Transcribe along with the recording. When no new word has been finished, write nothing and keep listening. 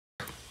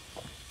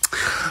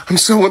I'm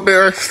so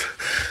embarrassed.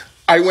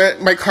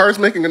 My car's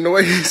making a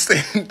noise,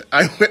 and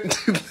I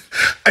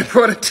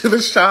brought it to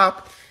the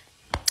shop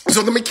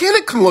so the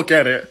mechanic can look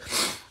at it.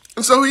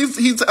 And so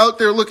he's out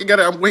there looking at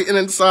it. I'm waiting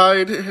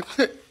inside,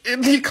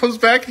 and he comes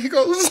back. He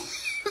goes,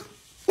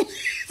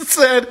 he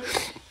said,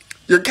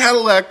 "Your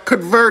Cadillac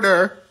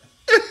converter,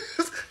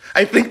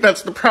 I think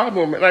that's the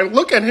problem." And I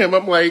look at him.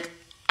 I'm like,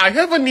 I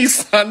have a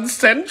Nissan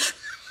Sentra.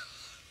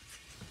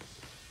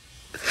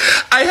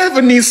 I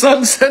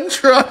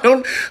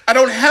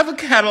don't have a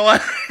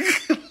Cadillac.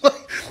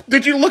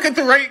 Did you look at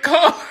the right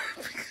car?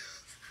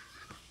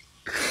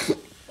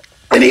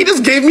 And he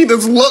just gave me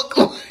this look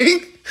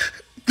like,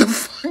 the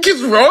fuck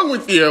is wrong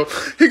with you?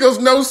 He goes,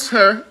 "No,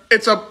 sir,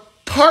 it's a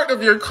part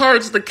of your car.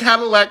 It's the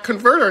Cadillac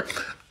converter."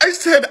 I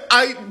said,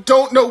 "I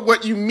don't know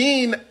what you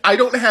mean. I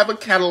don't have a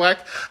Cadillac.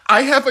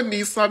 I have a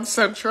Nissan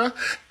Sentra,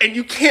 and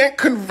you can't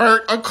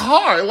convert a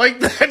car. Like,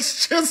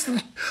 that's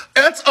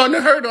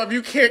unheard of.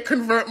 You can't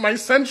convert my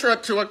Sentra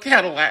to a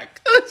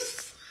Cadillac."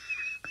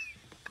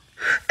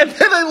 And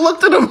then I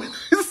looked at him and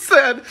I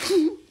said,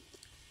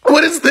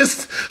 "What is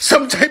this?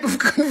 Some type of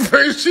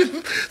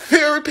conversion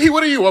therapy?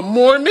 What are you, a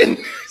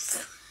Mormon?"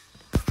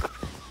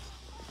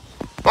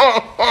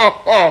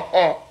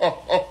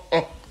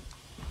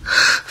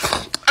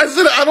 I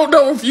said, "I don't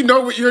know if you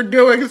know what you're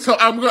doing, so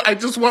I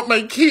just want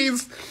my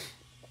keys,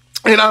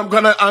 and I'm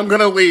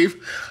gonna leave.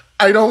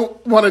 I don't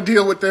want to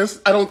deal with this.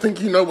 I don't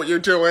think you know what you're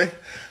doing."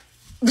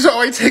 So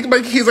I take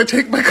my keys, I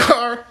take my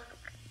car,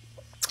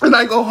 and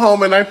I go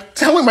home, and I'm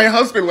telling my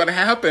husband what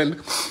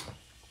happened.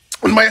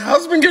 And my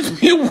husband gives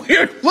me a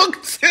weird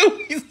look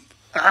too. He's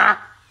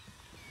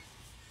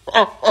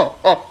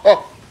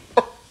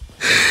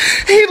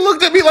He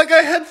looked at me like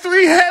I had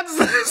three heads.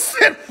 I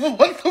said,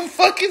 "What the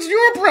fuck is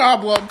your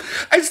problem?"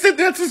 I said,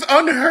 "This is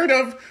unheard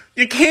of.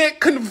 You can't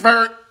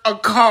convert a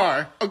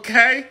car,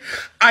 okay?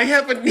 I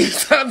have a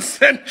Nissan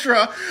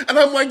Sentra." And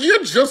I'm like,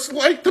 "You're just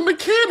like the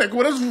mechanic.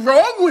 What is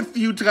wrong with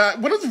you,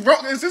 Dad? What is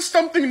wrong? Is this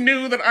something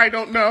new that I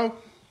don't know?"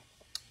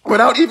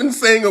 Without even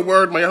saying a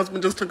word, my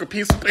husband just took a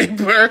piece of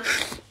paper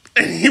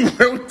and he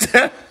wrote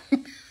down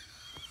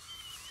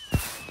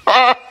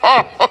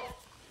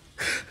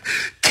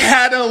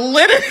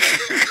catalytic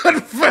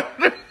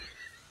converter.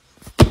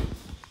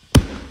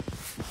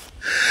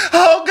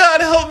 Oh, God,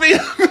 help me.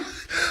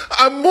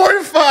 I'm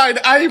mortified.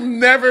 I'm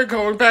never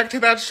going back to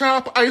that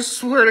shop. I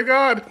swear to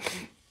God.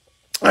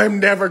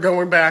 I'm never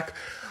going back.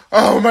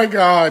 Oh, my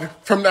God.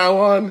 From now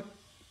on,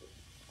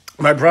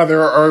 my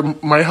brother or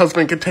my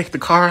husband can take the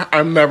car.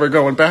 I'm never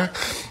going back.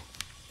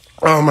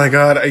 Oh, my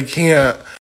God. I can't.